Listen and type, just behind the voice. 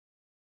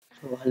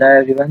So hello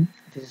everyone,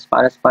 this is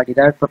Paras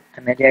Patidar from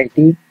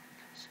MLAIT.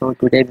 So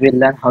today we'll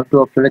learn how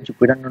to upload a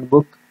Jupyter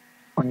notebook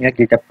on your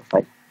GitHub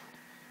profile.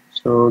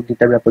 So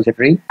GitHub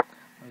repository,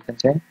 you can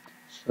say.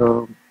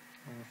 So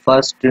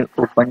first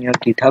open your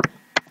GitHub.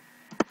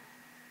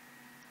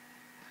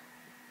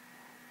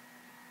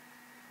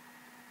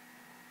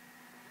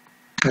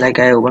 Like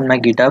I open my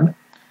GitHub,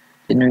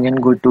 then you can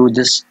go to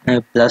this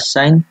plus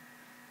sign,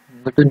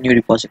 go to new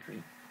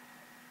repository.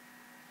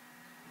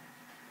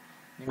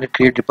 You can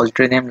create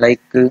repository name like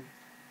I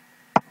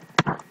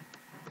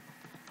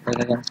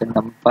can say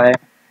NumPy.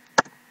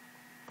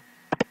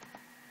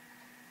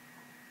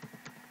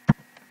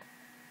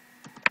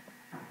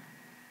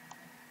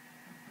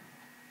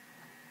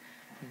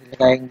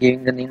 Like I am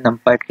giving the name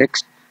NumPy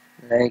text.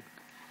 Like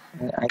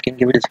I can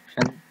give a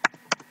description.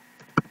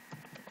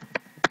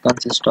 It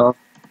consists of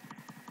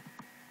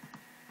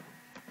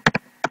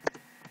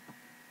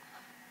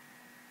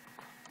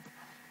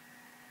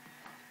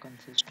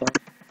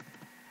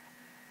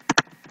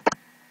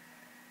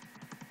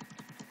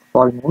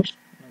almost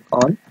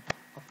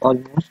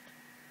almost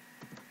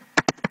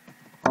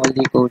all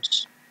the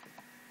codes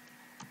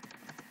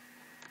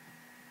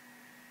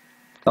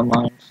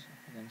commands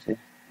you can say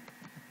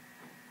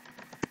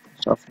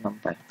of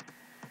NumPy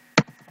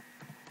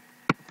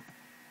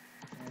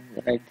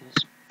and like this.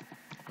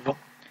 Okay.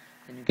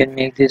 Then you can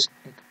make this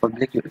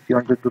public. If you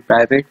want to do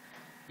private,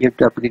 you have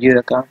to upgrade your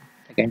account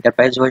like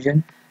enterprise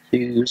version, so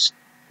you use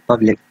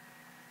public.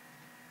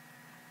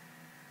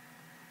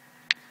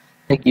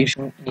 Like you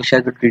should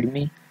initial to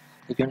readme,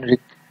 you can read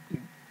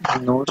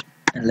node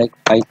and like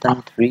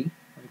Python 3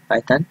 or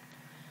Python.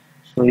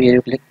 So here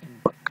you click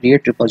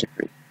create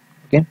repository.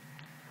 Okay,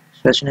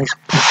 so as soon as you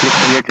click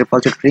create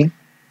repository,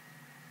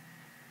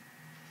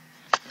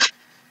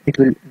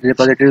 the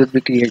repository will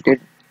be created.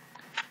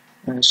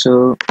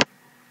 So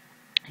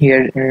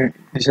here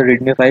is a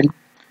readme file.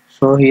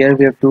 So here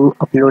we have to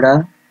upload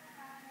a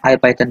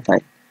IPython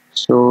file.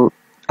 So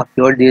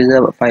upload, there is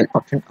a file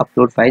option,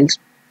 upload files.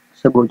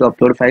 So go to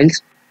upload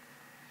files.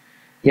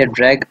 Here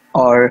drag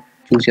or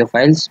choose your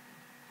files.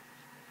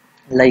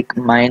 Like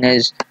mine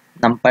is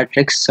numpy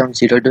tricks from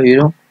 0 to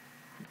hero.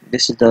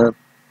 This is the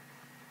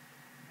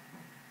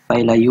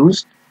file I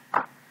used,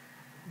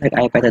 like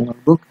IPython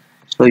notebook.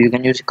 So you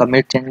can use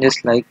commit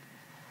changes like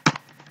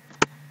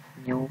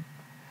new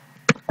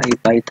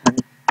IPython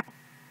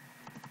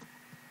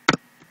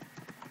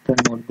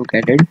notebook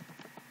added,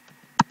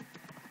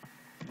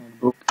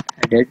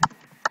 okay.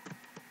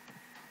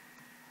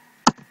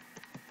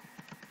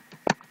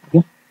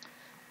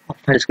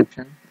 After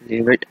description,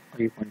 leave it,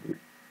 or you can do it.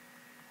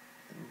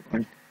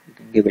 You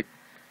can give it.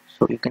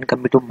 So you can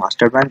commit to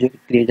master branch. You can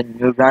create a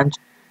new branch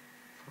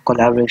for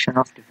collaboration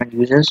of different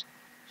users.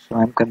 So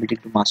I'm committing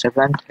to master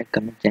branch and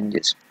commit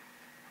changes.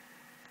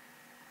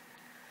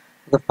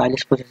 The file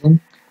is processing.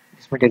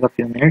 This may take a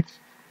few minutes.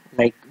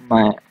 Like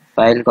my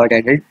file got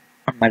added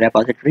on my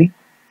repository.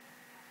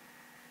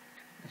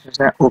 This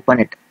is open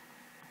it.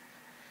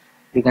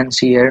 You can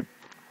see here,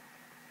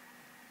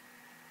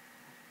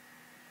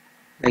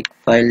 like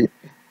file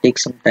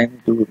takes some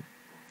time to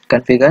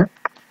configure.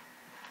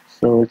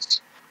 So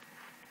it's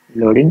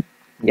loading.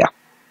 Yeah,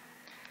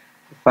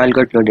 the file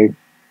got loaded.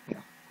 Yeah.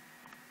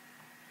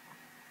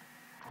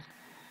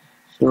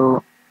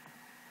 So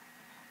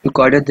you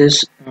got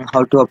this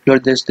how to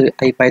upload this to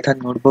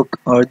IPython notebook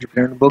or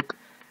Jupyter notebook.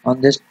 On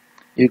this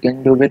you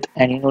can do with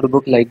any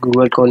notebook. Like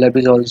Google Colab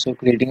is also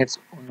creating its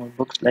own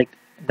notebooks like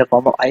in the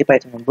form of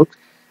IPython notebooks.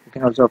 You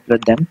can also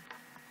upload them.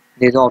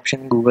 There's an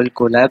option Google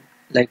Colab,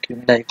 like you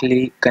can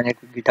directly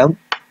connect with GitHub,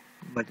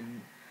 but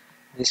in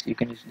this you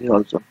can use this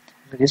also.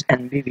 So this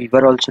NB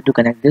Weaver also to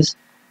connect this,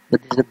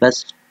 but this is the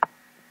best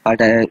part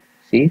I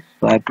see,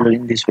 so I upload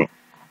in this way.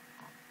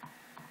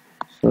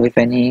 So if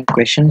any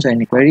questions or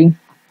any query,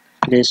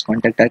 please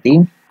contact our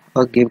team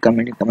or give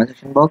comment in comment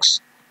section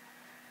box.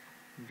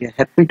 We are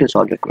happy to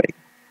solve your query.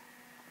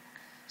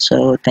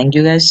 So thank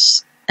you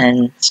guys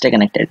and stay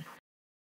connected.